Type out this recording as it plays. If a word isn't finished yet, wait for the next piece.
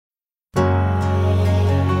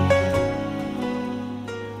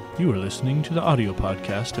You are listening to the audio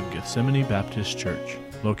podcast of Gethsemane Baptist Church,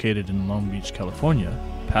 located in Long Beach, California,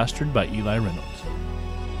 pastored by Eli Reynolds.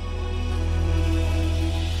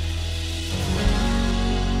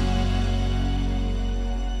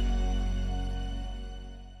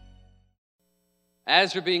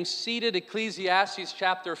 As you're being seated, Ecclesiastes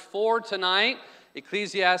chapter 4 tonight,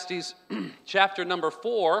 Ecclesiastes chapter number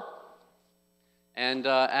 4. And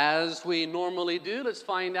as we normally do, let's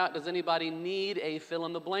find out, does anybody need a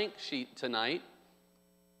fill-in-the-blank sheet tonight?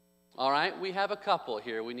 All right, we have a couple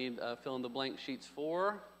here. We need fill-in-the-blank sheets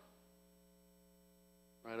for,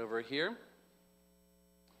 right over here.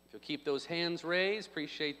 If you'll keep those hands raised,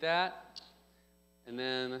 appreciate that. And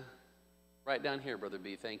then right down here, Brother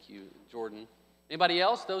B, thank you, Jordan. Anybody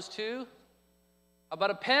else, those two? How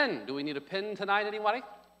about a pen? Do we need a pen tonight, anybody?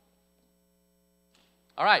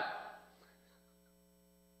 All right.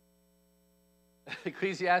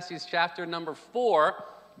 Ecclesiastes chapter number 4.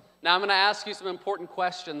 Now I'm going to ask you some important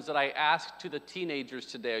questions that I asked to the teenagers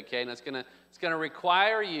today, okay? And it's going to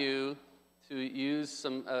require you to use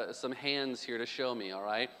some hands here to show me, all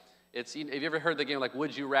right? Have you ever heard the game like,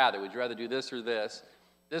 would you rather? Would you rather do this or this?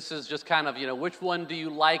 This is just kind of, which one do you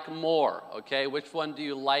like more, okay? Which one do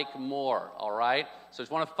you like more, all right? So I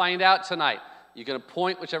just want to find out tonight. You're going to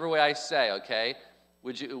point whichever way I say, okay?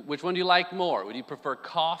 Which one do you like more? Would you prefer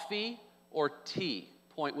coffee or tea?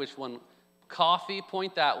 Point which one. Coffee,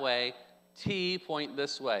 point that way. Tea, point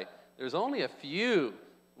this way. There's only a few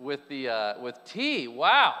with tea.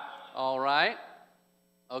 Wow. All right.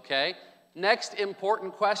 Okay. Next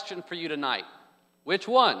important question for you tonight. Which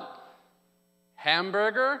one?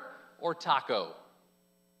 Hamburger or taco?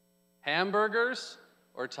 Hamburgers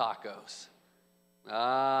or tacos?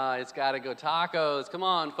 It's got to go tacos. Come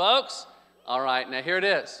on, folks. All right, now here it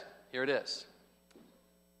is. Here it is.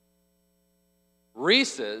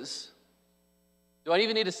 Reese's. Do I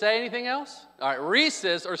even need to say anything else? All right,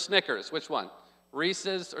 Reese's or Snickers? Which one?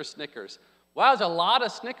 Reese's or Snickers? Wow, there's a lot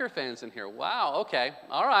of Snicker fans in here. Wow, okay.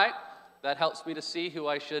 All right. That helps me to see who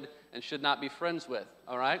I should and should not be friends with.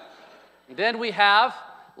 All right. Then we have,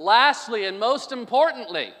 lastly and most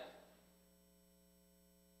importantly,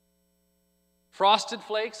 Frosted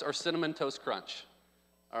Flakes or Cinnamon Toast Crunch.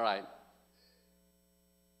 All right.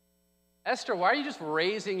 Esther, why are you just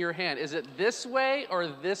raising your hand? Is it this way or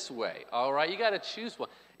this way? All right, you got to choose one.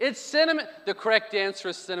 It's cinnamon. The correct answer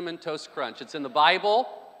is Cinnamon Toast Crunch. It's in the Bible.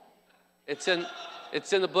 It's in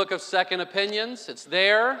the book of Second Opinions. It's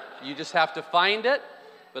there. You just have to find it.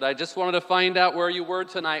 But I just wanted to find out where you were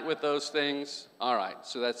tonight with those things. All right,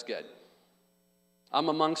 so that's good. I'm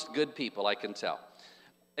amongst good people, I can tell.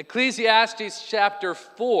 Ecclesiastes chapter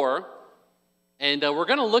 4, and we're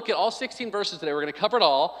going to look at all 16 verses today. We're going to cover it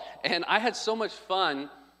all, and I had so much fun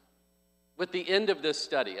with the end of this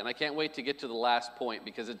study, and I can't wait to get to the last point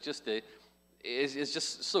because it's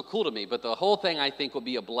just so cool to me. But the whole thing, I think, will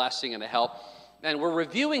be a blessing and a help. And we're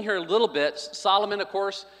reviewing here a little bit. Solomon, of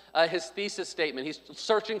course, his thesis statement. He's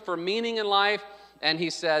searching for meaning in life, and he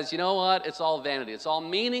says, you know what? It's all vanity. It's all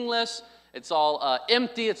meaningless. It's all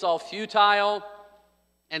empty. It's all futile.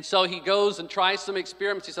 And so he goes and tries some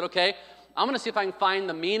experiments. He said, okay, I'm going to see if I can find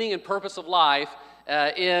the meaning and purpose of life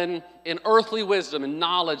in earthly wisdom and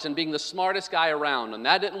knowledge and being the smartest guy around. And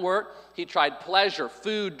that didn't work. He tried pleasure,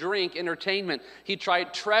 food, drink, entertainment. He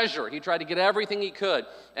tried treasure. He tried to get everything he could.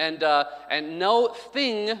 And no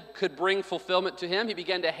thing could bring fulfillment to him. He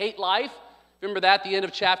began to hate life. Remember that at the end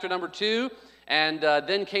of chapter number 2. And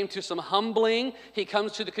then came to some humbling. He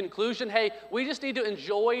comes to the conclusion, hey, we just need to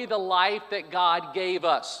enjoy the life that God gave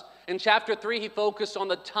us. In chapter 3, he focused on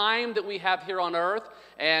the time that we have here on earth,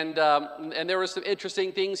 and there were some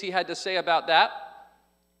interesting things he had to say about that.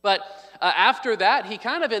 But after that, he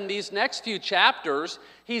kind of, in these next few chapters,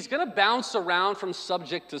 he's going to bounce around from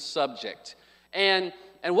subject to subject.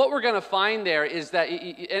 And what we're going to find there is that,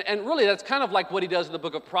 and really that's kind of like what he does in the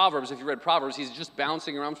book of Proverbs. If you read Proverbs, he's just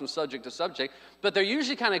bouncing around from subject to subject. But they're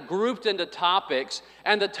usually kind of grouped into topics.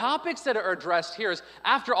 And the topics that are addressed here is,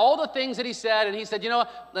 after all the things that he said, and he said,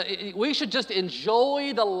 we should just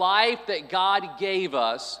enjoy the life that God gave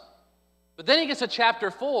us. But then he gets to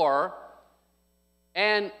chapter 4,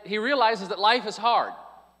 and he realizes that life is hard.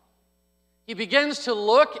 He begins to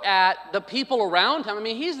look at the people around him. I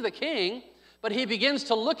mean, he's the king. But he begins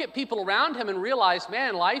to look at people around him and realize,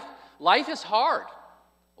 man, life is hard.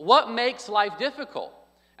 What makes life difficult?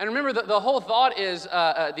 And remember, the whole thought is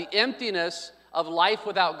the emptiness of life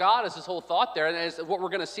without God is his whole thought there, and is what we're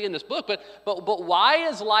going to see in this book. But why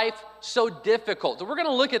is life so difficult? So we're going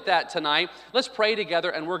to look at that tonight. Let's pray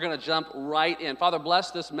together, and we're going to jump right in. Father,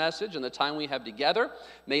 bless this message and the time we have together.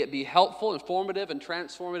 May it be helpful, informative, and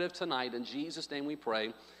transformative tonight. In Jesus' name we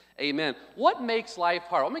pray. Amen. What makes life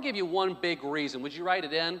hard? I'm going to give you one big reason. Would you write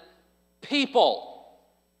it in? People.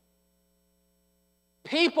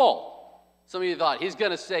 People. Some of you thought he's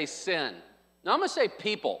going to say sin. No, I'm going to say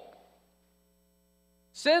people.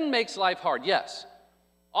 Sin makes life hard, yes.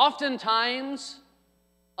 Oftentimes,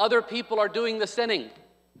 other people are doing the sinning.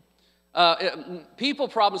 People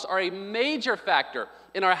problems are a major factor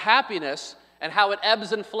in our happiness and how it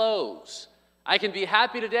ebbs and flows. I can be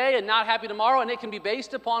happy today and not happy tomorrow, and it can be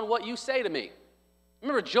based upon what you say to me.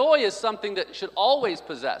 Remember, joy is something that should always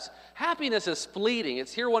possess. Happiness is fleeting.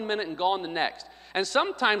 It's here one minute and gone the next. And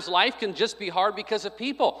sometimes life can just be hard because of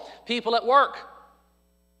people. People at work.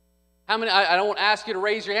 How many? I don't want to ask you to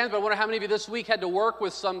raise your hands, but I wonder how many of you this week had to work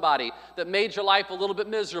with somebody that made your life a little bit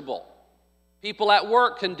miserable. People at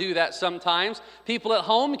work can do that sometimes. People at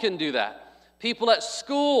home can do that. People at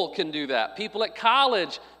school can do that. People at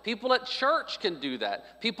college, people at church can do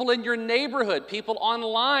that. People in your neighborhood, people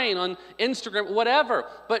online, on Instagram, whatever.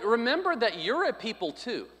 But remember that you're a people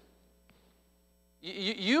too.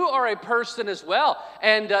 You are a person as well.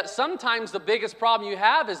 And sometimes the biggest problem you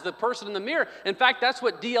have is the person in the mirror. In fact, that's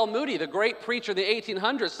what D.L. Moody, the great preacher in the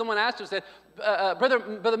 1800s, someone asked him, said,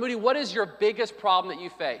 Brother Moody, what is your biggest problem that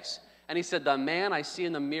you face? And he said, the man I see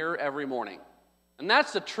in the mirror every morning. And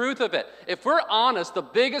that's the truth of it. If we're honest, the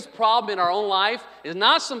biggest problem in our own life is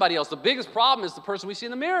not somebody else. The biggest problem is the person we see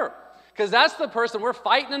in the mirror. Because that's the person we're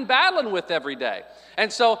fighting and battling with every day.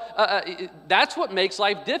 And so that's what makes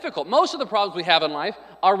life difficult. Most of the problems we have in life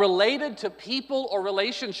are related to people or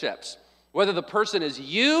relationships. Whether the person is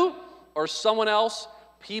you or someone else,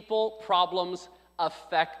 people problems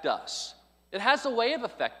affect us. It has a way of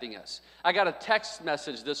affecting us. I got a text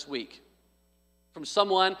message this week from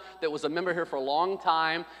someone that was a member here for a long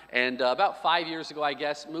time, and about 5 years ago, I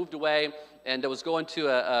guess, moved away and was going to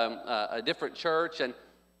a different church, and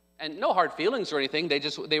no hard feelings or anything.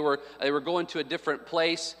 They were going to a different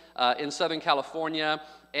place in Southern California,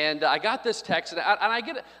 and I got this text, and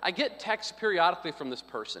I get texts periodically from this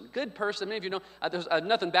person. Good person. Many of you know there's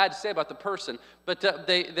nothing bad to say about the person, but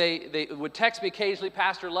they would text me occasionally.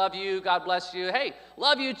 Pastor, love you. God bless you. Hey,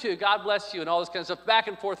 love you too. God bless you, and all this kind of stuff, back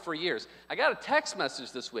and forth for years. I got a text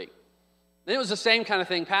message this week. And it was the same kind of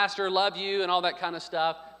thing. Pastor, love you, and all that kind of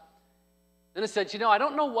stuff. Then it said, I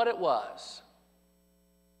don't know what it was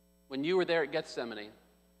when you were there at Gethsemane,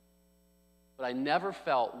 but I never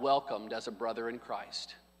felt welcomed as a brother in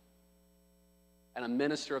Christ and a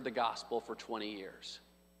minister of the gospel for 20 years.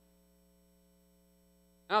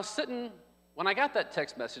 And I was sitting, when I got that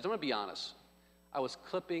text message, I'm going to be honest, I was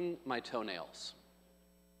clipping my toenails.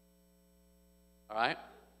 All right?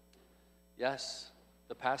 Yes,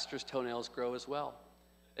 the pastor's toenails grow as well.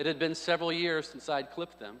 It had been several years since I'd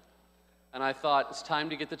clipped them, and I thought, it's time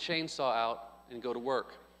to get the chainsaw out and go to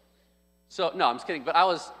work. So, no, I'm just kidding, but I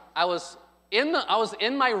was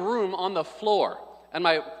in my room on the floor, and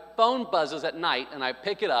my phone buzzes at night, and I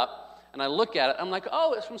pick it up, and I look at it, I'm like,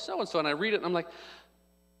 oh, it's from so-and-so, and I read it, and I'm like,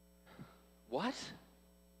 what?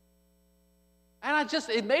 And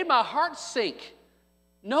it made my heart sink.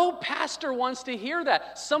 No pastor wants to hear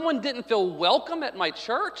that. Someone didn't feel welcome at my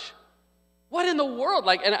church? What in the world?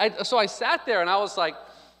 So I sat there, and I was like,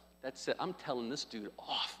 that's it, I'm telling this dude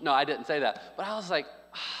off. No, I didn't say that, but I was like,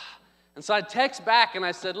 And so I text back, and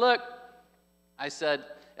I said, look,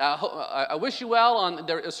 I wish you well on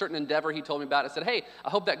a certain endeavor he told me about. I said, hey, I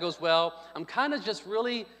hope that goes well. I'm kind of just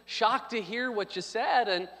really shocked to hear what you said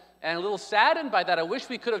and a little saddened by that. I wish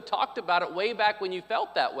we could have talked about it way back when you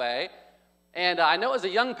felt that way. And I know as a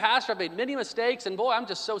young pastor, I've made many mistakes, and boy, I'm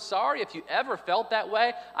just so sorry if you ever felt that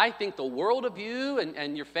way. I think the world of you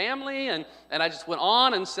and your family, and I just went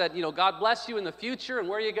on and said, God bless you in the future, and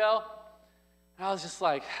where you go. And I was just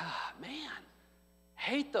like, man.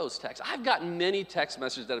 Hate those texts. I've gotten many text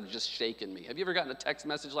messages that have just shaken me. Have you ever gotten a text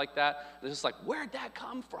message like that? And it's just like, where'd that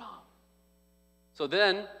come from? So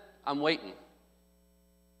then I'm waiting.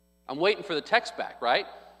 I'm waiting for the text back, right?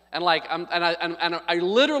 And I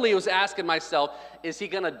literally was asking myself, is he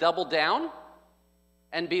going to double down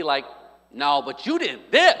and be like, no, but you did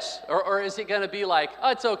this? Or is he going to be like, oh,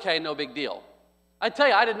 it's okay, no big deal? I tell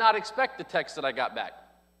you, I did not expect the text that I got back.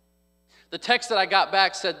 The text that I got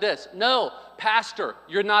back said this: no, Pastor,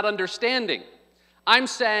 you're not understanding. I'm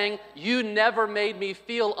saying you never made me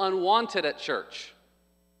feel unwanted at church.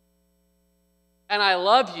 And I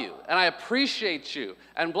love you, and I appreciate you,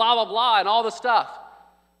 and blah, blah, blah, and all the stuff.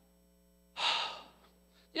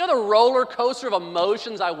 You know the roller coaster of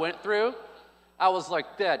emotions I went through? I was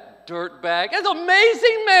like, that dirtbag. It's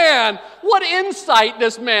amazing, man. What insight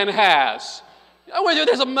this man has. I went through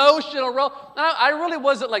this emotional roll. I really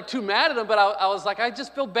wasn't like too mad at him, but I was like, I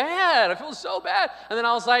just feel bad. I feel so bad. And then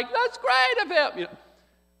I was like, that's great of him. You know?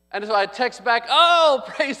 And so I text back, oh,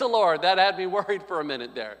 praise the Lord. That had me worried for a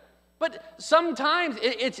minute there. But sometimes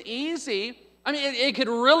it's easy. I mean, it could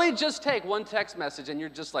really just take one text message and you're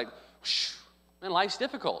just like, whoosh, man, life's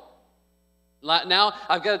difficult. Now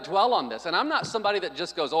I've got to dwell on this. And I'm not somebody that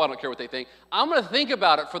just goes, oh, I don't care what they think. I'm going to think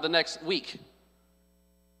about it for the next week.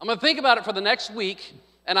 I'm going to think about it for the next week,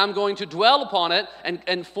 and I'm going to dwell upon it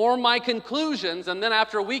and form my conclusions, and then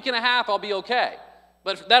after a week and a half, I'll be okay.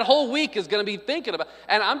 But that whole week is going to be thinking about,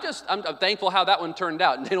 and I'm thankful how that one turned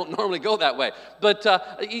out, and they don't normally go that way. But,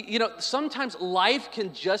 sometimes life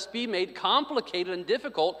can just be made complicated and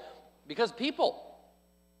difficult because people,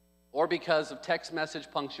 or because of text message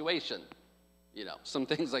punctuation, some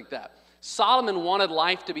things like that. Solomon wanted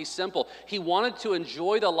life to be simple. He wanted to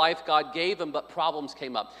enjoy the life God gave him, but problems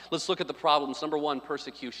came up. Let's look at the problems. Number one,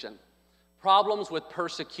 persecution. Problems with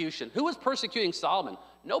persecution. Who was persecuting Solomon?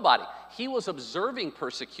 Nobody. He was observing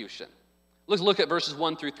persecution. Let's look at verses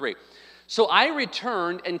 1 through 3. So I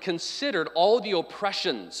returned and considered all the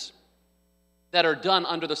oppressions that are done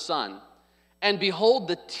under the sun, and behold,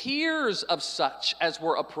 the tears of such as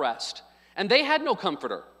were oppressed, and they had no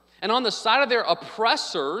comforter. And on the side of their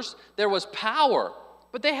oppressors there was power,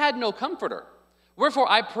 but they had no comforter. Wherefore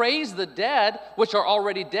I praise the dead, which are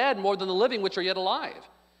already dead, more than the living, which are yet alive.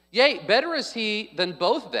 Yea, better is he than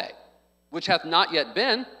both they, which hath not yet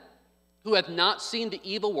been, who hath not seen the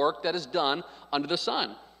evil work that is done under the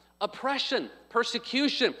sun. Oppression,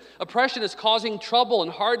 persecution. Oppression is causing trouble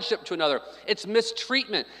and hardship to another. It's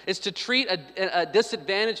mistreatment. It's to treat a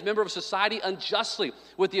disadvantaged member of society unjustly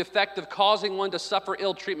with the effect of causing one to suffer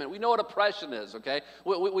ill treatment. We know what oppression is, okay?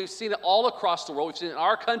 We've seen it all across the world. We've seen it in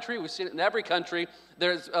our country. We've seen it in every country.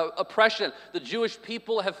 There's oppression. The Jewish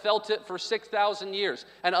people have felt it for 6,000 years,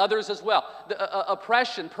 and others as well.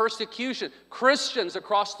 Oppression, persecution. Christians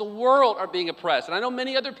across the world are being oppressed, and I know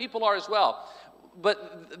many other people are as well.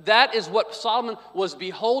 But that is what Solomon was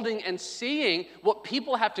beholding and seeing, what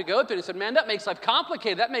people have to go through. He said, man, that makes life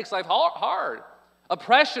complicated. That makes life hard.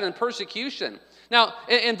 Oppression and persecution. Now,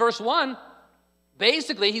 in verse 1,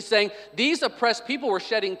 basically he's saying these oppressed people were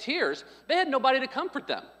shedding tears. They had nobody to comfort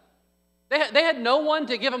them. They had no one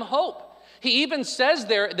to give them hope. He even says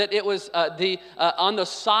there that it was on the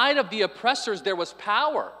side of the oppressors there was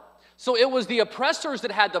power. So it was the oppressors that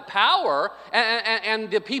had the power, and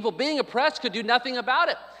the people being oppressed could do nothing about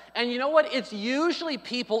it. And you know what? It's usually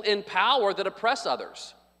people in power that oppress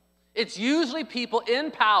others. It's usually people in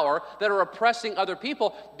power that are oppressing other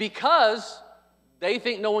people because they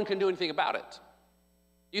think no one can do anything about it.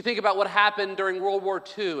 You think about what happened during World War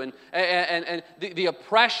II and the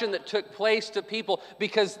oppression that took place to people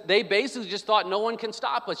because they basically just thought no one can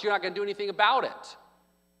stop us. You're not going to do anything about it.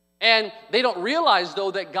 And they don't realize,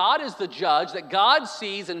 though, that God is the judge, that God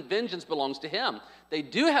sees and vengeance belongs to him. They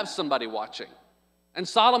do have somebody watching. And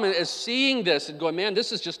Solomon is seeing this and going, man,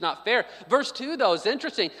 this is just not fair. Verse 2, though, is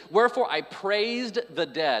interesting. Wherefore I praised the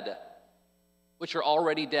dead, which are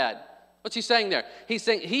already dead. What's he saying there? He's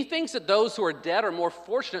saying he thinks that those who are dead are more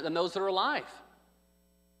fortunate than those that are alive.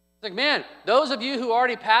 It's like, man, those of you who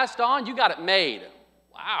already passed on, you got it made.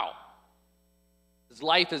 Wow. His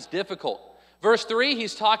life is difficult. Verse 3,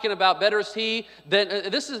 he's talking about better is he than,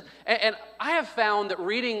 and I have found that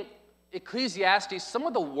reading Ecclesiastes, some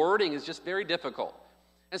of the wording is just very difficult.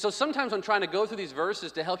 And so sometimes I'm trying to go through these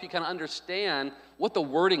verses to help you kind of understand what the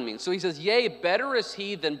wording means. So he says, yea, better is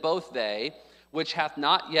he than both they, which hath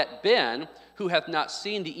not yet been, who hath not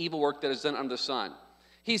seen the evil work that is done under the sun.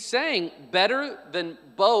 He's saying better than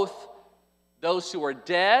both those who are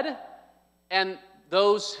dead and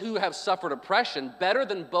those who have suffered oppression, better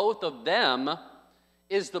than both of them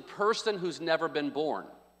is the person who's never been born.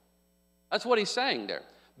 That's what he's saying there.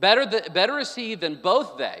 Better is he than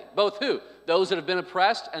both they. Both who? Those that have been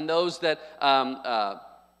oppressed and those that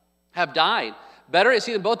have died. Better is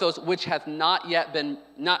he than both those which hath not yet been.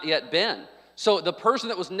 So the person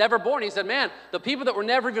that was never born, he said, man, the people that were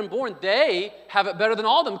never even born, they have it better than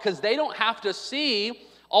all of them because they don't have to see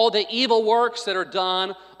all the evil works that are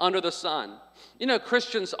done under the sun. You know,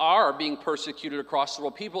 Christians are being persecuted across the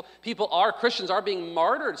world. Christians are being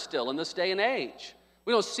martyred still in this day and age.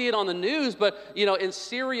 We don't see it on the news, but, in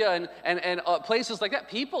Syria and places like that,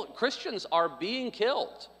 Christians are being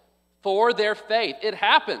killed for their faith. It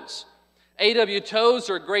happens. A.W.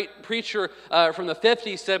 Tozer, a great preacher from the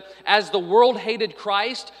 50s, said, as the world hated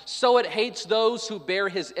Christ, so it hates those who bear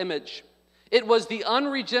his image. It was the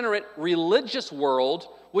unregenerate religious world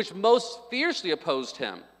which most fiercely opposed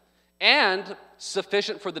him, and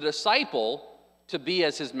sufficient for the disciple to be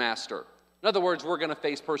as his master. In other words, we're going to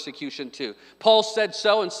face persecution too. Paul said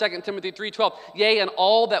so in 2 Timothy 3:12. Yea, and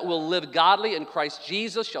all that will live godly in Christ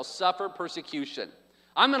Jesus shall suffer persecution.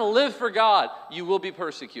 I'm going to live for God. You will be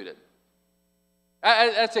persecuted.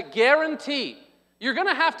 That's a guarantee. You're going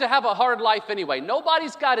to have a hard life anyway.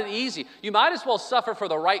 Nobody's got it easy. You might as well suffer for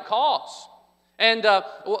the right cause. And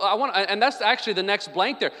and that's actually the next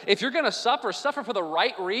blank there. If you're going to suffer, suffer for the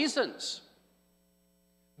right reasons.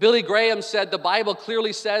 Billy Graham said the Bible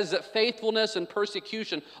clearly says that faithfulness and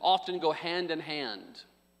persecution often go hand in hand.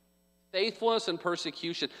 Faithfulness and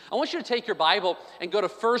persecution. I want you to take your Bible and go to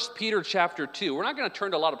 1 Peter chapter 2. We're not going to turn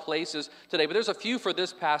to a lot of places today, but there's a few for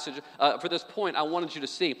this passage, for this point I wanted you to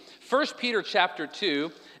see. 1 Peter chapter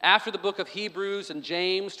 2, after the book of Hebrews and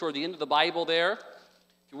James, toward the end of the Bible there.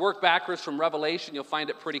 If you work backwards from Revelation, you'll find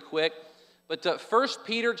it pretty quick. But 1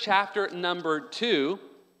 Peter chapter number 2,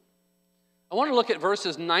 I want to look at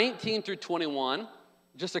verses 19 through 21,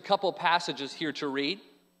 just a couple passages here to read.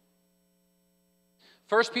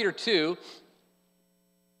 1 Peter 2,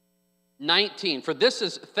 19. For this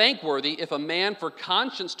is thankworthy if a man for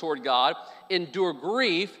conscience toward God endure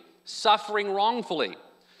grief, suffering wrongfully.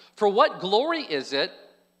 For what glory is it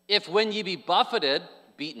if when ye be buffeted,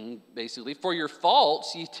 beaten basically, for your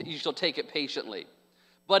faults, you shall take it patiently.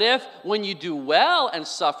 But if when you do well and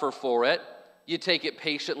suffer for it, you take it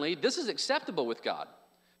patiently, this is acceptable with God.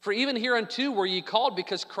 For even hereunto were ye called,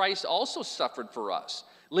 because Christ also suffered for us,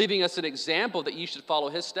 leaving us an example that you should follow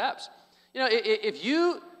his steps. You know, if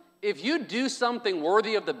you do something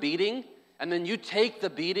worthy of the beating, and then you take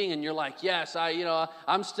the beating and you're like, yes,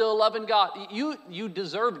 I'm still loving God, you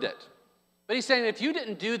deserved it. But he's saying if you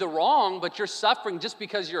didn't do the wrong, but you're suffering just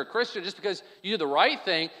because you're a Christian, just because you did the right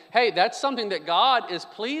thing, hey, that's something that God is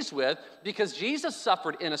pleased with, because Jesus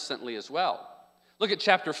suffered innocently as well. Look at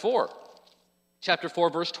chapter 4. Chapter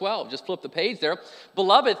 4, verse 12. Just flip the page there.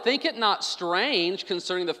 Beloved, think it not strange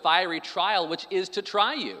concerning the fiery trial which is to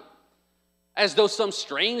try you, as though some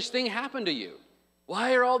strange thing happened to you.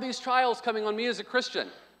 Why are all these trials coming on me as a Christian?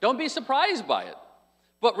 Don't be surprised by it.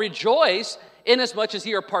 But rejoice, inasmuch as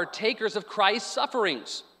ye are partakers of Christ's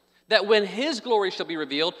sufferings, that when his glory shall be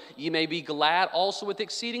revealed, ye may be glad also with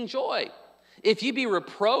exceeding joy. If ye be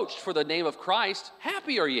reproached for the name of Christ,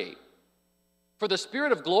 happy are ye. For the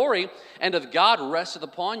Spirit of glory and of God resteth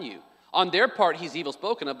upon you. On their part he's evil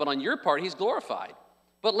spoken of, but on your part he's glorified.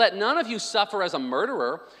 But let none of you suffer as a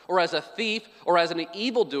murderer, or as a thief, or as an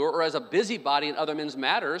evildoer, or as a busybody in other men's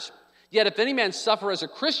matters. Yet if any man suffer as a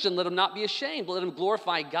Christian, let him not be ashamed, but let him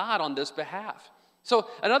glorify God on this behalf. So,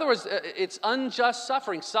 in other words, it's unjust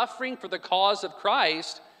suffering. Suffering for the cause of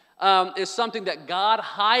Christ is something that God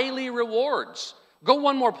highly rewards. Go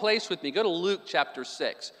one more place with me. Go to Luke chapter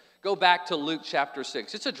 6. Go back to Luke chapter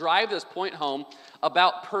 6. Just to drive this point home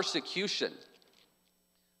about persecution.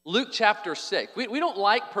 Luke chapter 6. We don't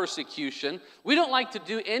like persecution. We don't like to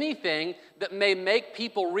do anything that may make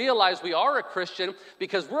people realize we are a Christian,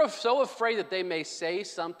 because we're so afraid that they may say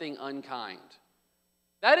something unkind.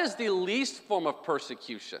 That is the least form of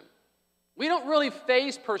persecution. We don't really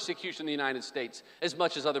face persecution in the United States as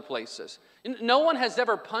much as other places. No one has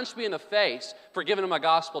ever punched me in the face for giving them a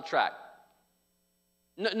gospel tract.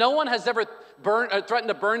 No one has ever threatened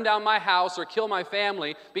to burn down my house or kill my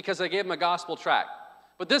family because I gave them a gospel tract.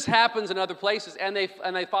 But this happens in other places, and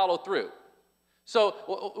they follow through.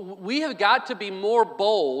 So we have got to be more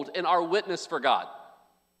bold in our witness for God.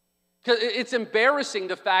 Because it's embarrassing,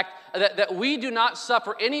 the fact that we do not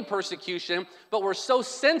suffer any persecution, but we're so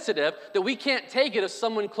sensitive that we can't take it if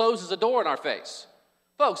someone closes a door in our face.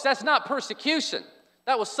 Folks, that's not persecution.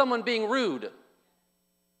 That was someone being rude.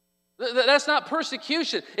 That's not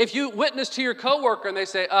persecution. If you witness to your coworker and they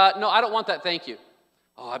say, no, I don't want that, thank you.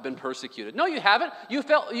 Oh, I've been persecuted. No, you haven't.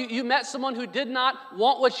 You met someone who did not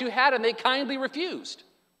want what you had, and they kindly refused.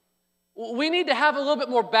 We need to have a little bit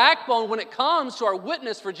more backbone when it comes to our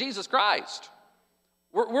witness for Jesus Christ.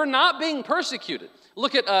 We're not being persecuted.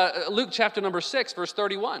 Look at Luke chapter number 6, verse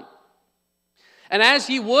 31. And as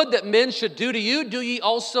ye would that men should do to you, do ye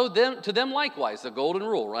also to them likewise. The golden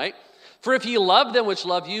rule, right? For if ye love them which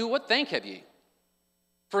love you, what thank have ye?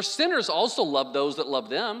 For sinners also love those that love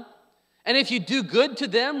them. And if you do good to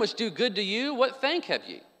them which do good to you, what thank have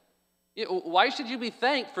ye? Why should you be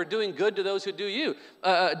thanked for doing good to those who do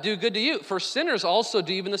good to you? For sinners also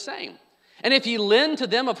do even the same. And if ye lend to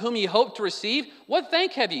them of whom ye hope to receive, what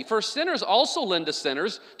thank have ye? For sinners also lend to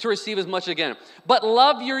sinners to receive as much again. But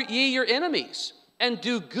love ye your enemies, and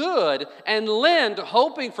do good, and lend,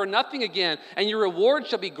 hoping for nothing again. And your reward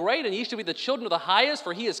shall be great, and ye shall be the children of the highest,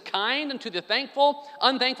 for he is kind unto the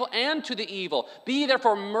unthankful, and to the evil. Be ye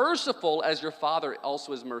therefore merciful, as your Father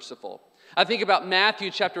also is merciful. I think about Matthew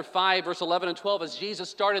chapter 5, verse 11 and 12. As Jesus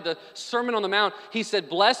started the Sermon on the Mount, he said,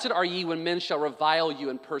 "Blessed are ye when men shall revile you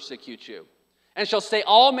and persecute you, and shall say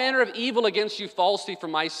all manner of evil against you falsely for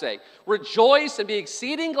my sake. Rejoice and be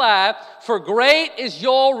exceeding glad, for great is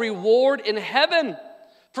your reward in heaven.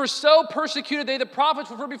 For so persecuted they the prophets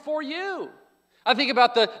which were before you." I think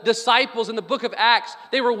about the disciples in the book of Acts.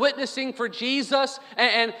 They were witnessing for Jesus,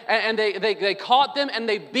 and they caught them, and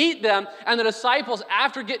they beat them. And the disciples,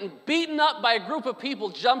 after getting beaten up by a group of people,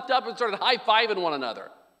 jumped up and started high-fiving one another.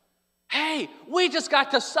 Hey, we just got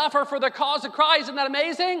to suffer for the cause of Christ. Isn't that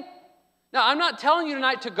amazing? Now, I'm not telling you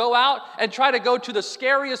tonight to go out and try to go to the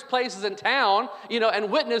scariest places in town, and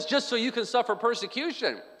witness just so you can suffer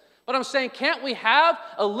persecution. But I'm saying, can't we have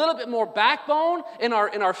a little bit more backbone in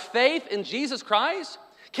our faith in Jesus Christ?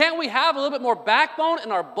 Can't we have a little bit more backbone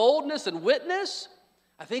in our boldness and witness?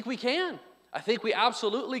 I think we can. I think we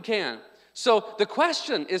absolutely can. So the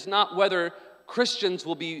question is not whether Christians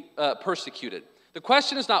will be persecuted. The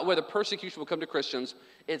question is not whether persecution will come to Christians.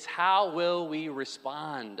 It's how will we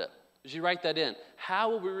respond? Did you write that in?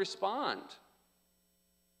 How will we respond?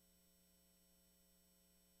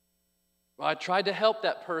 Well, I tried to help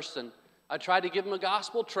that person. I tried to give them a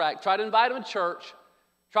gospel tract, tried to invite them to church,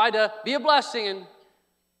 tried to be a blessing, and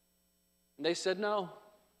they said no.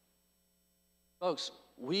 Folks,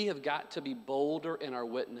 we have got to be bolder in our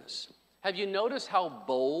witness. Have you noticed how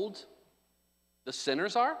bold the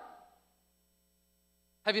sinners are?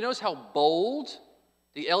 Have you noticed how bold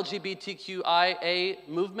the LGBTQIA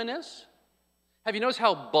movement is? Have you noticed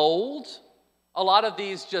how bold a lot of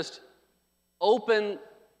these just open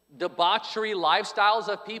debauchery lifestyles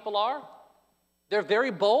of people are? They're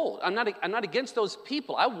very bold. I'm not against those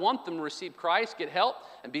people. I want them to receive Christ, get help,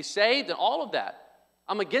 and be saved, and all of that.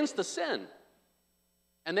 I'm against the sin.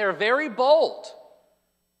 And they're very bold.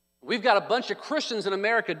 We've got a bunch of Christians in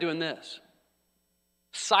America doing this.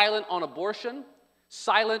 Silent on abortion,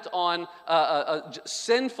 silent on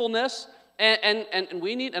sinfulness, and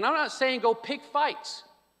we need, and I'm not saying go pick fights.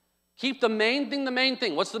 Keep the main thing the main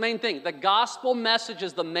thing. What's the main thing? The gospel message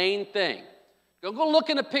is the main thing. Don't go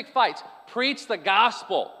looking to pick fights. Preach the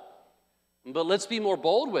gospel. But let's be more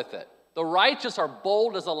bold with it. The righteous are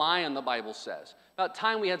bold as a lion, the Bible says. About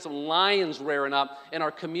time we had some lions rearing up in our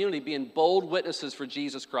community, being bold witnesses for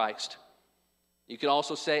Jesus Christ. You can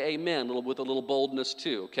also say amen with a little boldness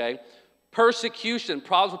too, okay? Persecution,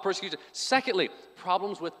 problems with persecution. Secondly,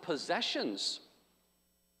 problems with possessions.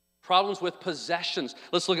 Problems with possessions.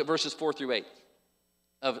 Let's look at verses 4 through 8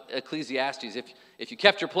 of Ecclesiastes. If you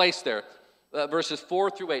kept your place there, verses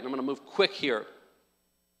 4 through 8, and I'm going to move quick here.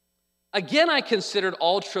 Again, I considered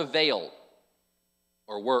all travail,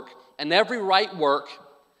 or work, and every right work,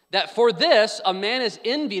 that for this a man is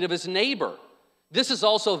envied of his neighbor. This is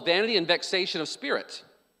also vanity and vexation of spirit.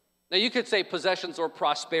 Now, you could say possessions or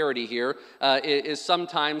prosperity here is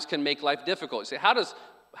sometimes can make life difficult. You say,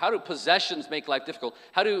 how do possessions make life difficult?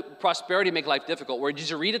 How do prosperity make life difficult? Where did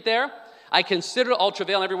you read it there? I consider all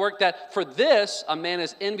travail and every work, that for this a man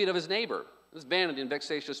is envied of his neighbor. This is vanity and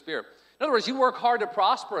vexation of spirit. In other words, you work hard to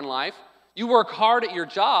prosper in life. You work hard at your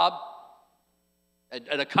job,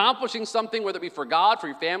 at accomplishing something, whether it be for God, for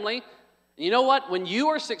your family. And you know what? When you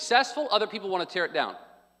are successful, other people want to tear it down.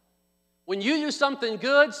 When you do something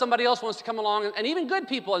good, somebody else wants to come along, and even good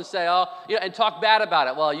people, and say, and talk bad about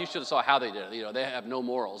it. Well, you should have saw how they did it. They have no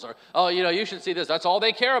morals. Or, you should see this. That's all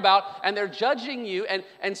they care about. And they're judging you,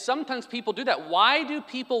 and sometimes people do that. Why do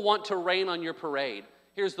people want to rain on your parade?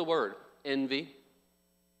 Here's the word: envy.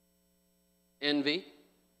 Envy.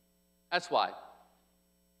 That's why.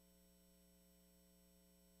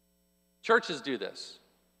 Churches do this.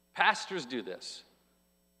 Pastors do this.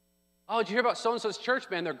 Oh, did you hear about so-and-so's church?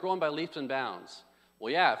 Man, they're growing by leaps and bounds.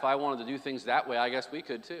 Well, yeah, if I wanted to do things that way, I guess we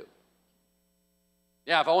could too.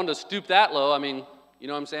 Yeah, if I wanted to stoop that low, you know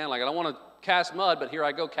what I'm saying? Like, I don't want to cast mud, but here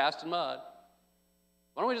I go casting mud.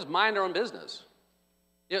 Why don't we just mind our own business?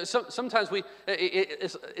 Sometimes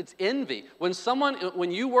it's envy.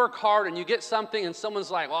 When you work hard and you get something and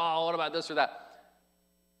someone's like, oh, what about this or that?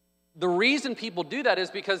 The reason people do that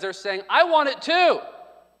is because they're saying, I want it too,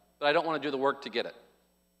 but I don't want to do the work to get it.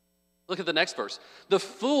 Look at the next verse. The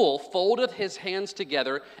fool foldeth his hands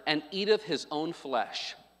together and eateth his own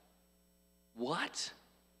flesh. What?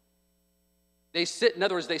 In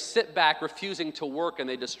other words, they sit back refusing to work and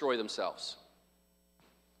they destroy themselves.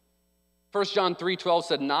 1 John 3:12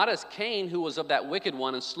 said, not as Cain, who was of that wicked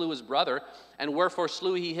one and slew his brother, and wherefore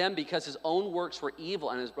slew he him? Because his own works were evil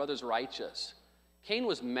and his brother's righteous. Cain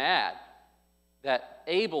was mad that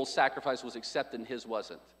Abel's sacrifice was accepted and his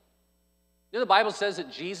wasn't. The Bible says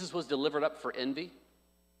that Jesus was delivered up for envy.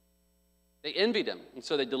 They envied him, and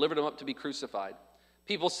so they delivered him up to be crucified.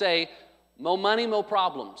 People say, "Mo money, mo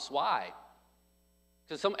problems." Why?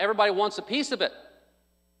 Because everybody wants a piece of it.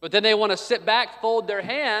 But then they want to sit back, fold their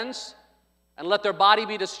hands, and let their body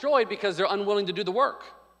be destroyed because they're unwilling to do the work.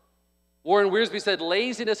 Warren Wiersbe said,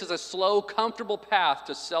 laziness is a slow, comfortable path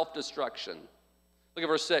to self-destruction. Look at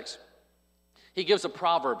verse 6. He gives a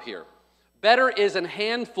proverb here. Better is an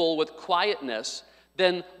handful with quietness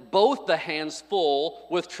than both the hands full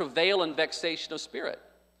with travail and vexation of spirit.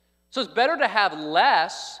 So it's better to have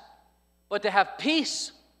less, but to have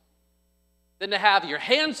peace, than to have your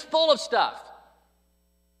hands full of stuff,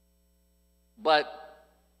 but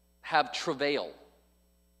have travail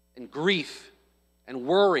and grief and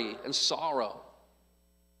worry and sorrow.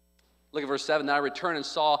 Look at verse 7. Then I returned and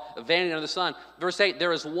saw a vanity under the sun. Verse 8,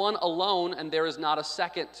 there is one alone, and there is not a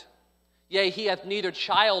second. Yea, he hath neither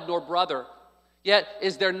child nor brother. Yet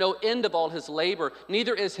is there no end of all his labor.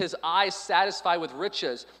 Neither is his eye satisfied with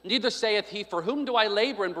riches. Neither saith he, for whom do I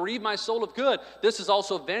labor and bereave my soul of good? This is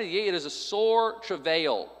also vanity. Yea, it is a sore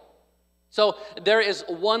travail. So there is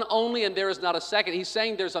one only and there is not a second. He's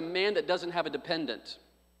saying there's a man that doesn't have a dependent.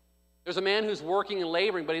 There's a man who's working and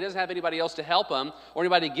laboring, but he doesn't have anybody else to help him or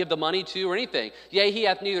anybody to give the money to or anything. Yea, he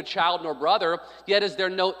hath neither child nor brother, yet is there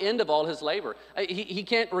no end of all his labor. He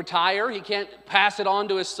can't retire. He can't pass it on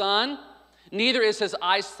to his son. Neither is his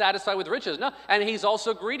eye satisfied with riches. No, and he's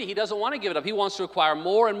also greedy. He doesn't want to give it up. He wants to acquire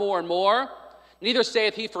more and more and more. Neither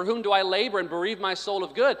saith he, for whom do I labor and bereave my soul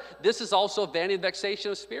of good? This is also vanity and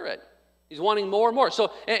vexation of spirit. He's wanting more and more.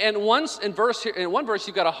 So, in one verse,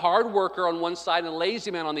 you've got a hard worker on one side and a lazy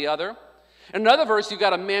man on the other. In another verse, you've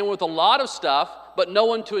got a man with a lot of stuff, but no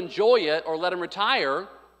one to enjoy it or let him retire.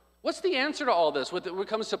 What's the answer to all this? When it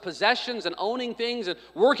comes to possessions and owning things and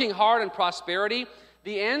working hard and prosperity,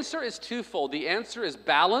 the answer is twofold. The answer is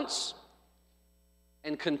balance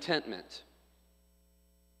and contentment.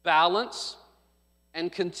 Balance and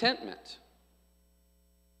contentment.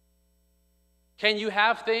 Can you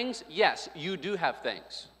have things? Yes, you do have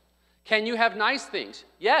things. Can you have nice things?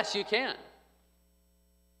 Yes, you can.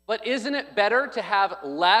 But isn't it better to have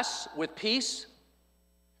less with peace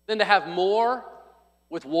than to have more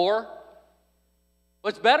with war?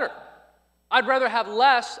 What's better? I'd rather have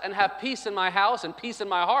less and have peace in my house and peace in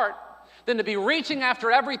my heart than to be reaching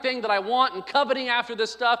after everything that I want and coveting after this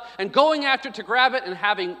stuff and going after it to grab it and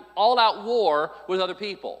having all-out war with other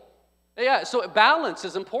people. Yeah, so balance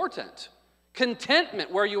is important.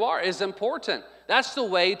 Contentment where you are is important. That's the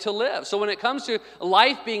way to live. So when it comes to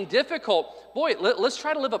life being difficult, boy, let's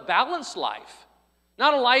try to live a balanced life.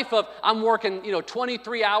 Not a life of, I'm working,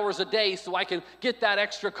 23 hours a day so I can get that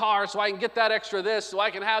extra car, so I can get that extra this, so I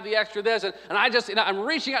can have the extra this, and I just, I'm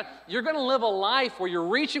reaching out. You're going to live a life where you're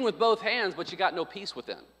reaching with both hands, but you got no peace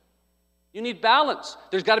within. You need balance.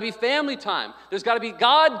 There's got to be family time. There's got to be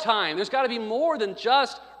God time. There's got to be more than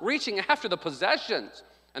just reaching after the possessions.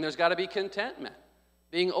 And there's got to be contentment,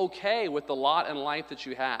 being okay with the lot and life that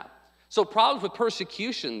you have. So problems with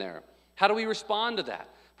persecution there. How do we respond to that?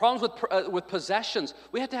 Problems with possessions.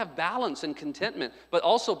 We have to have balance and contentment, but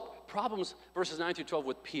also problems, verses 9 through 12,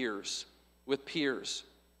 with peers. With peers.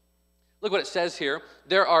 Look what it says here.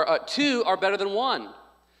 There are two are better than one,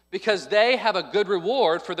 because they have a good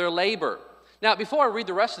reward for their labor. Now, before I read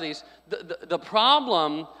the rest of these, the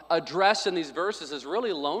problem addressed in these verses is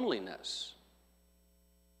really loneliness.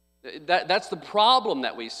 That's the problem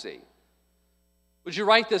that we see. Would you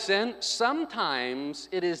write this in? Sometimes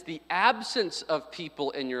it is the absence of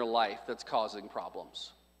people in your life that's causing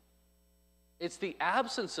problems. It's the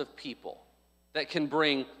absence of people that can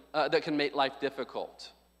make life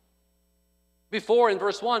difficult. Before, in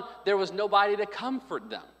verse 1, there was nobody to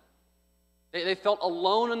comfort them. They felt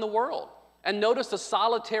alone in the world. And notice the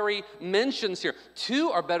solitary mentions here.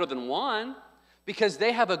 Two are better than one because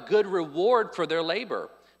they have a good reward for their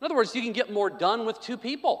labor. In other words, you can get more done with two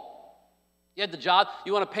people. You had the job,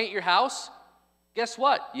 you want to paint your house? Guess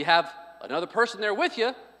what? You have another person there with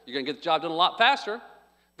you. You're going to get the job done a lot faster.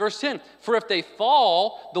 Verse 10, for if they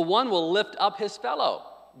fall, the one will lift up his fellow.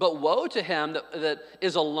 But woe to him that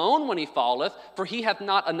is alone when he falleth, for he hath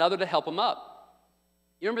not another to help him up.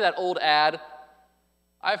 You remember that old ad?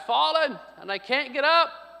 I've fallen and I can't get up.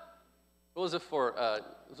 What was it for? It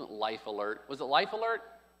wasn't Life Alert. Was it Life Alert?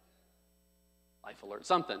 Life Alert,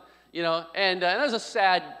 something, and it was a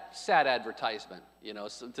sad advertisement,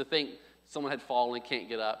 so to think someone had fallen and can't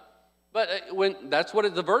get up. But that's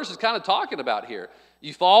what the verse is kind of talking about here.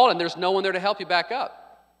 You fall and there's no one there to help you back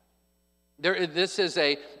up. This is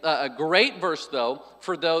a great verse, though,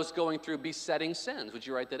 for those going through besetting sins. Would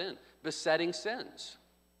you write that in? Besetting sins.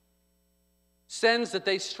 Sins that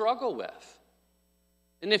they struggle with.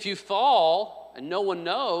 And if you fall and no one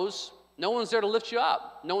knows, no one's there to lift you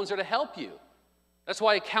up. No one's there to help you. That's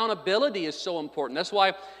why accountability is so important. That's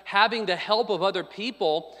why having the help of other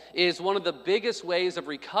people is one of the biggest ways of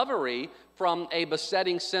recovery from a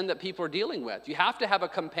besetting sin that people are dealing with. You have to have a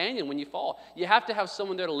companion when you fall. You have to have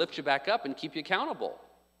someone there to lift you back up and keep you accountable.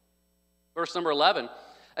 Verse number 11.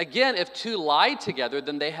 Again, if two lie together,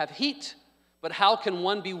 then they have heat. But how can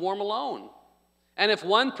one be warm alone? And if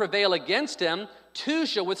one prevail against him, two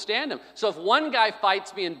shall withstand him. So if one guy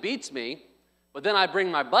fights me and beats me, but then I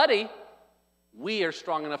bring my buddy, we are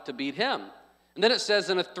strong enough to beat him. And then it says,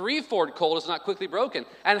 and a three-fold cord is not quickly broken.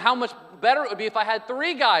 And how much better it would be if I had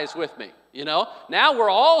three guys with me, you know? Now we're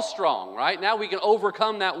all strong, right? Now we can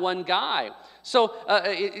overcome that one guy. So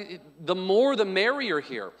the more the merrier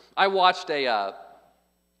here. I watched a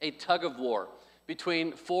tug of war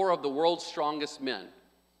between four of the world's strongest men.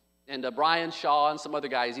 And Brian Shaw and some other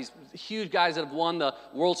guys, these huge guys that have won the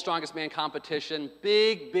World's Strongest Man competition,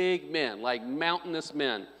 big men, like mountainous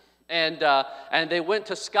men. And they went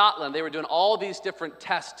to Scotland. They were doing all these different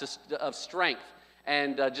tests of strength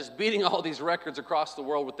and just beating all these records across the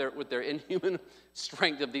world with their inhuman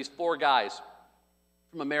strength of these four guys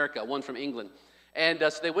from America, one from England. And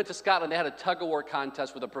so they went to Scotland. They had a tug-of-war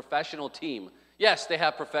contest with a professional team. Yes, they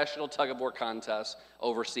have professional tug-of-war contests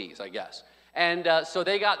overseas, I guess. And so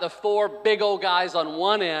they got the four big old guys on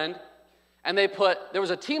one end, and there was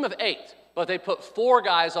a team of 8, but they put 4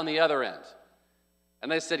 guys on the other end.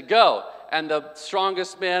 And they said, go. And the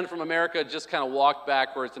strongest men from America just kind of walked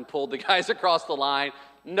backwards and pulled the guys across the line.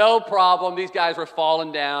 No problem. These guys were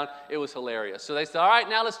falling down. It was hilarious. So they said, all right,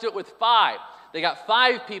 now let's do it with 5. They got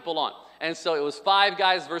 5 people on. And so it was 5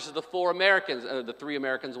 guys versus the 4 Americans, the 3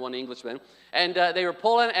 Americans, 1 Englishman. And they were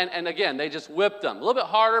pulling, and again, they just whipped them. A little bit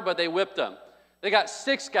harder, but they whipped them. They got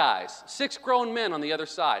 6 guys, 6 grown men on the other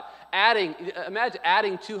side, imagine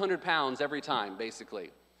adding 200 pounds every time, basically.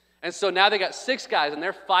 And so now they got 6 guys, and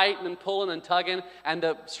they're fighting and pulling and tugging, and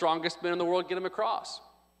the strongest men in the world get them across.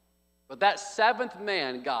 But that 7th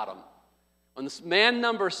man got them. When this man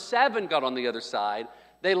number 7 got on the other side,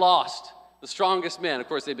 they lost. The strongest men, of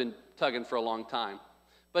course, they've been tugging for a long time.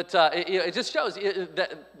 But it just shows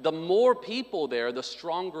that the more people there, the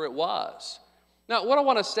stronger it was. Now, what I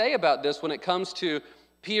want to say about this when it comes to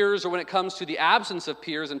peers or when it comes to the absence of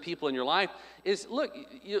peers and people in your life is, look,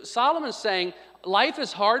 Solomon's saying life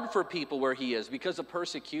is hard for people where he is because of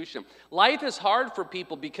persecution. Life is hard for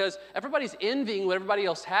people because everybody's envying what everybody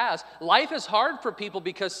else has. Life is hard for people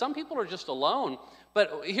because some people are just alone.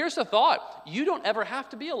 But here's the thought. You don't ever have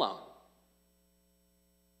to be alone.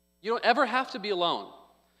 You don't ever have to be alone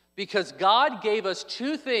because God gave us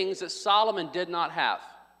 2 things that Solomon did not have.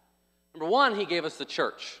 Number 1, he gave us the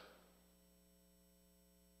church.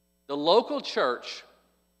 The local church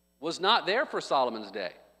was not there for Solomon's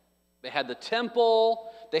day. They had the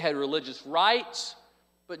temple, they had religious rites,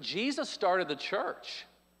 but Jesus started the church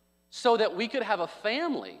so that we could have a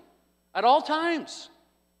family at all times.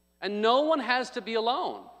 And no one has to be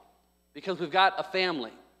alone because we've got a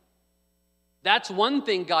family. That's one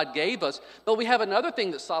thing God gave us, but we have another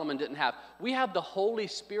thing that Solomon didn't have. We have the Holy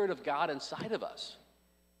Spirit of God inside of us.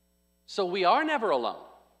 So we are never alone.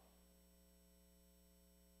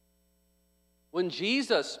 When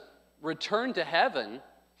Jesus returned to heaven,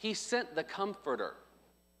 he sent the Comforter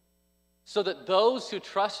so that those who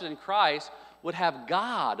trusted in Christ would have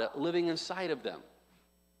God living inside of them.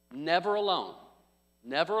 Never alone.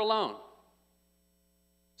 Never alone.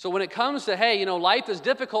 So when it comes to, hey, life is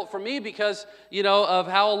difficult for me because, of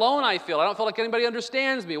how alone I feel. I don't feel like anybody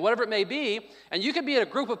understands me, whatever it may be. And you could be in a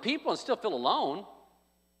group of people and still feel alone.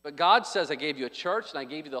 But God says, I gave you a church and I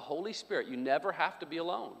gave you the Holy Spirit. You never have to be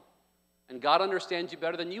alone. And God understands you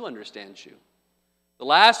better than you understand you. The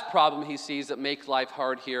last problem he sees that makes life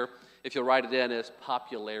hard here, if you'll write it in, is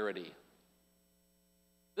popularity.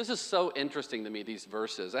 This is so interesting to me, these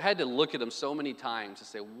verses. I had to look at them so many times to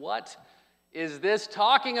say, what is this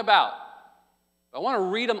talking about? I want to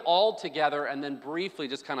read them all together and then briefly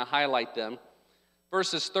just kind of highlight them.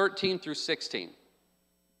 Verses 13 through 16.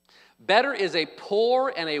 Better is a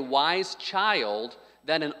poor and a wise child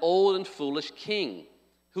than an old and foolish king,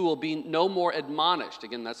 who will be no more admonished.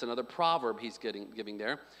 Again, that's another proverb he's giving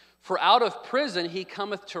there. For out of prison he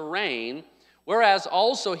cometh to reign, whereas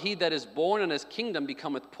also he that is born in his kingdom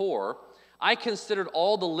becometh poor. I considered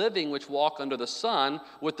all the living which walk under the sun,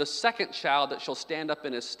 with the second child that shall stand up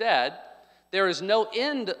in his stead. There is no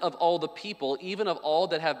end of all the people, even of all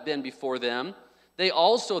that have been before them. They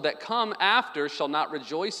also that come after shall not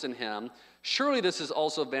rejoice in him. Surely this is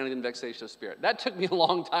also vanity and vexation of spirit. That took me a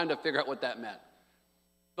long time to figure out what that meant.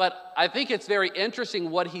 But I think it's very interesting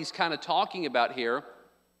what he's kind of talking about here.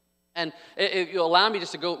 And you'll allow me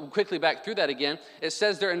just to go quickly back through that again. It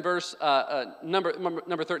says there in verse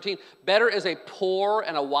number 13, better is a poor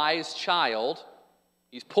and a wise child,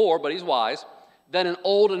 he's poor but he's wise, than an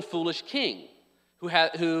old and foolish king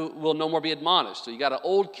who will no more be admonished. So you got an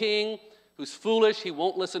old king who's foolish, he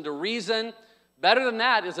won't listen to reason. Better than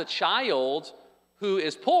that is a child who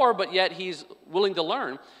is poor, but yet he's willing to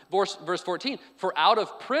learn. Verse 14, for out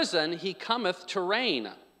of prison he cometh to reign.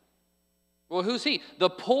 Well, who's he? The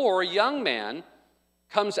poor young man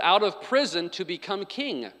comes out of prison to become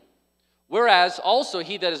king. Whereas also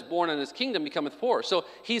he that is born in his kingdom becometh poor. So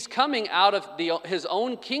he's coming out of his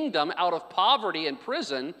own kingdom, out of poverty and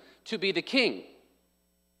prison, to be the king.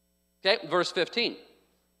 Okay, verse 15.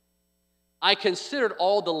 I considered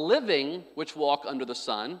all the living which walk under the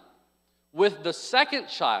sun, with the second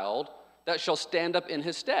child that shall stand up in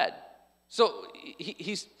his stead. So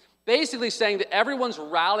he's basically saying that everyone's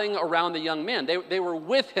rallying around the young man. They were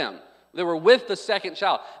with him. They were with the second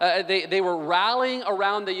child. They were rallying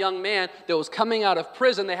around the young man that was coming out of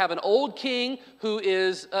prison. They have an old king who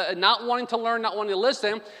is not wanting to learn, not wanting to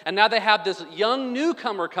listen. And now they have this young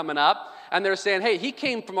newcomer coming up. And they're saying, hey, he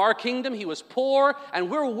came from our kingdom. He was poor. And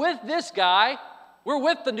we're with this guy. We're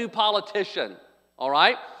with the new politician. All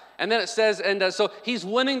right? And then it says, and so he's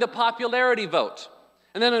winning the popularity vote.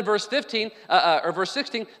 And then in verse 15, or verse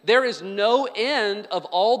 16, there is no end of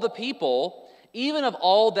all the people, even of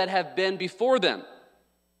all that have been before them.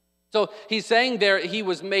 So he's saying there he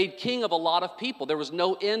was made king of a lot of people. There was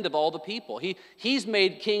no end of all the people. He's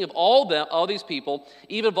made king of all these people,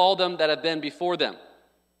 even of all them that have been before them.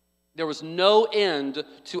 There was no end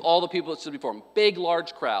to all the people that stood before him. Big,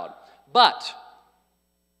 large crowd. But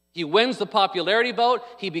he wins the popularity vote.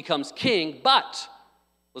 He becomes king. But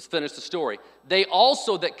let's finish the story. They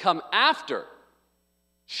also that come after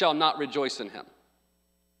shall not rejoice in him.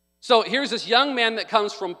 So here's this young man that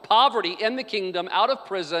comes from poverty in the kingdom, out of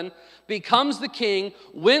prison, becomes the king,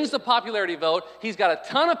 wins the popularity vote. He's got a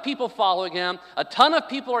ton of people following him. A ton of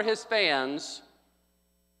people are his fans.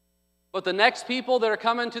 But the next people that are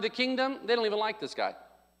coming to the kingdom, they don't even like this guy.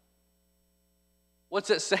 What's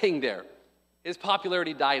it saying there? His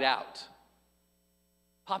popularity died out.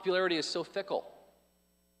 Popularity is so fickle.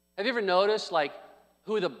 Have you ever noticed, like,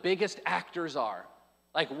 who the biggest actors are?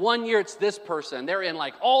 Like, one year it's this person. They're in,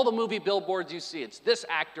 like, all the movie billboards you see. It's this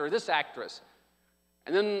actor, this actress.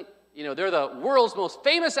 And then, you know, they're the world's most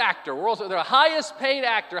famous actor. They're the highest paid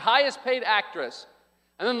actor, highest paid actress.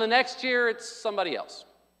 And then the next year, it's somebody else.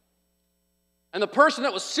 And the person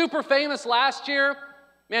that was super famous last year,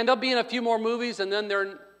 man, they'll be in a few more movies, and then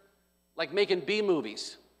they're, like, making B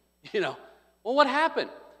movies. You know. Well, what happened?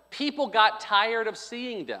 People got tired of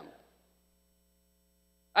seeing them.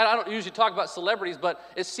 I don't usually talk about celebrities, but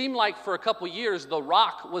it seemed like for a couple years, The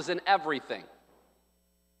Rock was in everything.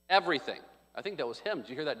 Everything. I think that was him.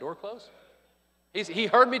 Did you hear that door close? He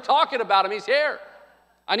heard me talking about him. He's here.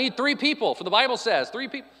 I need 3 people, for the Bible says 3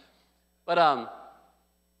 people. But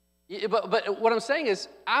what I'm saying is,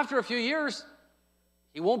 after a few years,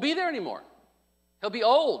 he won't be there anymore. He'll be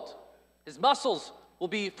old. His muscles will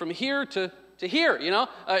be from here to here, you know,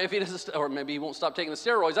 if he doesn't, or maybe he won't stop taking the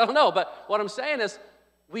steroids, I don't know, but what I'm saying is,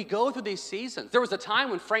 we go through these seasons. There was a time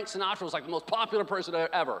when Frank Sinatra was like the most popular person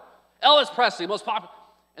ever. Elvis Presley, most popular.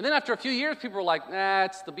 And then after a few years, people were like, nah,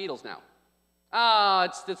 it's the Beatles now.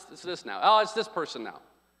 It's this now. Oh, it's this person now.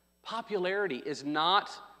 Popularity is not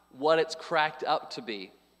what it's cracked up to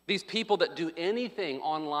be. These people that do anything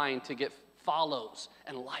online to get follows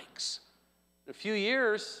and likes. In a few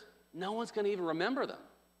years, no one's going to even remember them.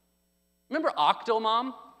 Remember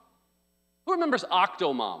Octomom? Who remembers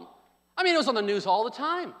Octomom? I mean, it was on the news all the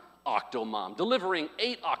time. Octomom, delivering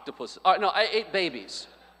 8 babies.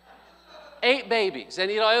 8 babies.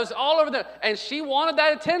 And, you know, it was all over there. And she wanted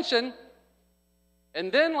that attention.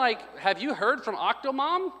 And then, like, have you heard from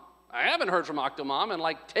Octomom? I haven't heard from Octomom in,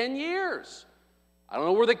 like, 10 years. I don't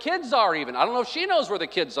know where the kids are even. I don't know if she knows where the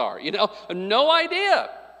kids are. You know, no idea.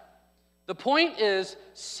 The point is,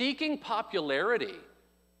 seeking popularity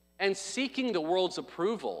and seeking the world's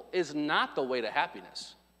approval is not the way to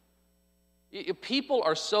happiness. People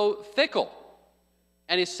are so fickle.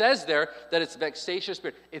 And he says there that it's vexatious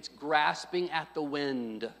spirit. It's grasping at the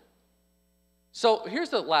wind. So here's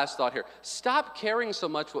the last thought here. Stop caring so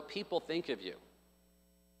much what people think of you.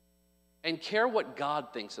 And care what God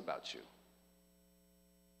thinks about you.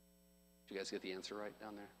 Did you guys get the answer right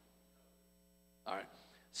down there? All right.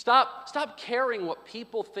 Stop caring what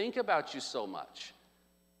people think about you so much.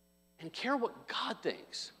 And care what God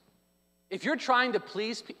thinks. If you're trying to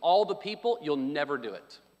please all the people, you'll never do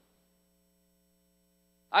it.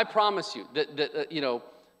 I promise you that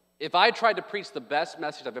If I tried to preach the best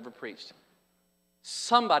message I've ever preached,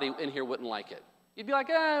 somebody in here wouldn't like it. You'd be like,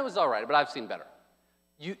 it was all right, but I've seen better.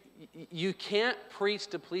 You can't preach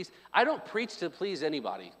to please. I don't preach to please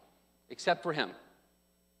anybody except for him.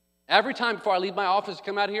 Every time before I leave my office to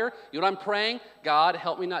come out here, you know what I'm praying? God,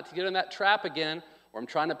 help me not to get in that trap again, where I'm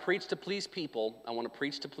trying to preach to please people. I want to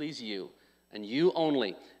preach to please you, and you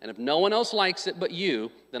only. And if no one else likes it but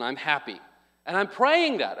you, then I'm happy. And I'm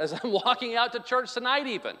praying that as I'm walking out to church tonight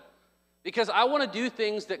even, because I want to do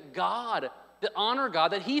things that honor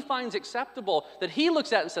God, that he finds acceptable, that he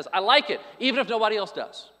looks at and says, I like it, even if nobody else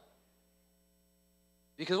does.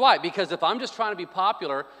 Because why? Because if I'm just trying to be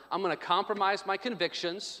popular, I'm going to compromise my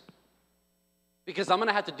convictions, because I'm going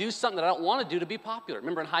to have to do something that I don't want to do to be popular.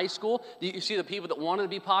 Remember in high school, you see the people that wanted to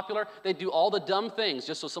be popular, they'd do all the dumb things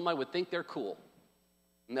just so somebody would think they're cool.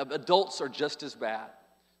 And the adults are just as bad.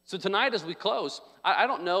 So tonight as we close, I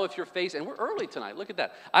don't know if you're facing, and we're early tonight, look at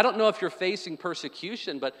that. I don't know if you're facing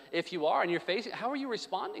persecution, but if you are and you're facing, how are you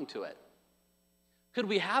responding to it? Could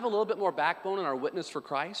we have a little bit more backbone in our witness for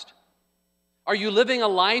Christ? Are you living a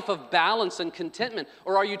life of balance and contentment,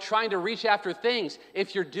 or are you trying to reach after things?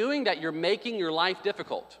 If you're doing that, you're making your life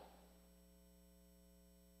difficult.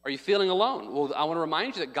 Are you feeling alone? Well, I want to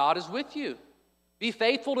remind you that God is with you. Be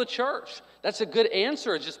faithful to church. That's a good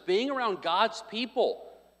answer. It's just being around God's people.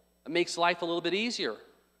 It makes life a little bit easier.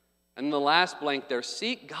 And the last blank there,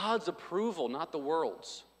 seek God's approval, not the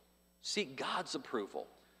world's. Seek God's approval.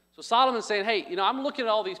 So Solomon's saying, hey, I'm looking at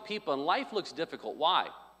all these people and life looks difficult. Why?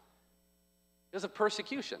 Because of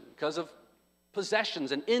persecution, because of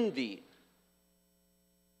possessions and envy.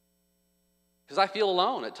 Because I feel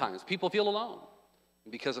alone at times. People feel alone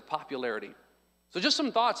because of popularity. So just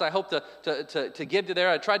some thoughts I hope to give you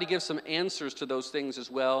there. I tried to give some answers to those things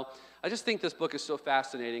as well. I just think this book is so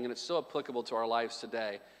fascinating and it's so applicable to our lives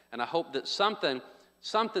today. And I hope that something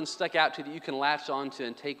stuck out to you that you can latch onto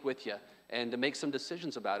and take with you and to make some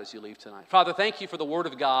decisions about as you leave tonight. Father, thank you for the Word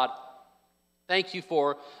of God. Thank you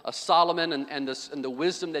for Solomon and the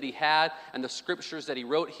wisdom that he had and the scriptures that he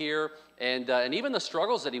wrote here and even the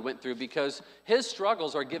struggles that he went through, because his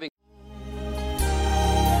struggles are giving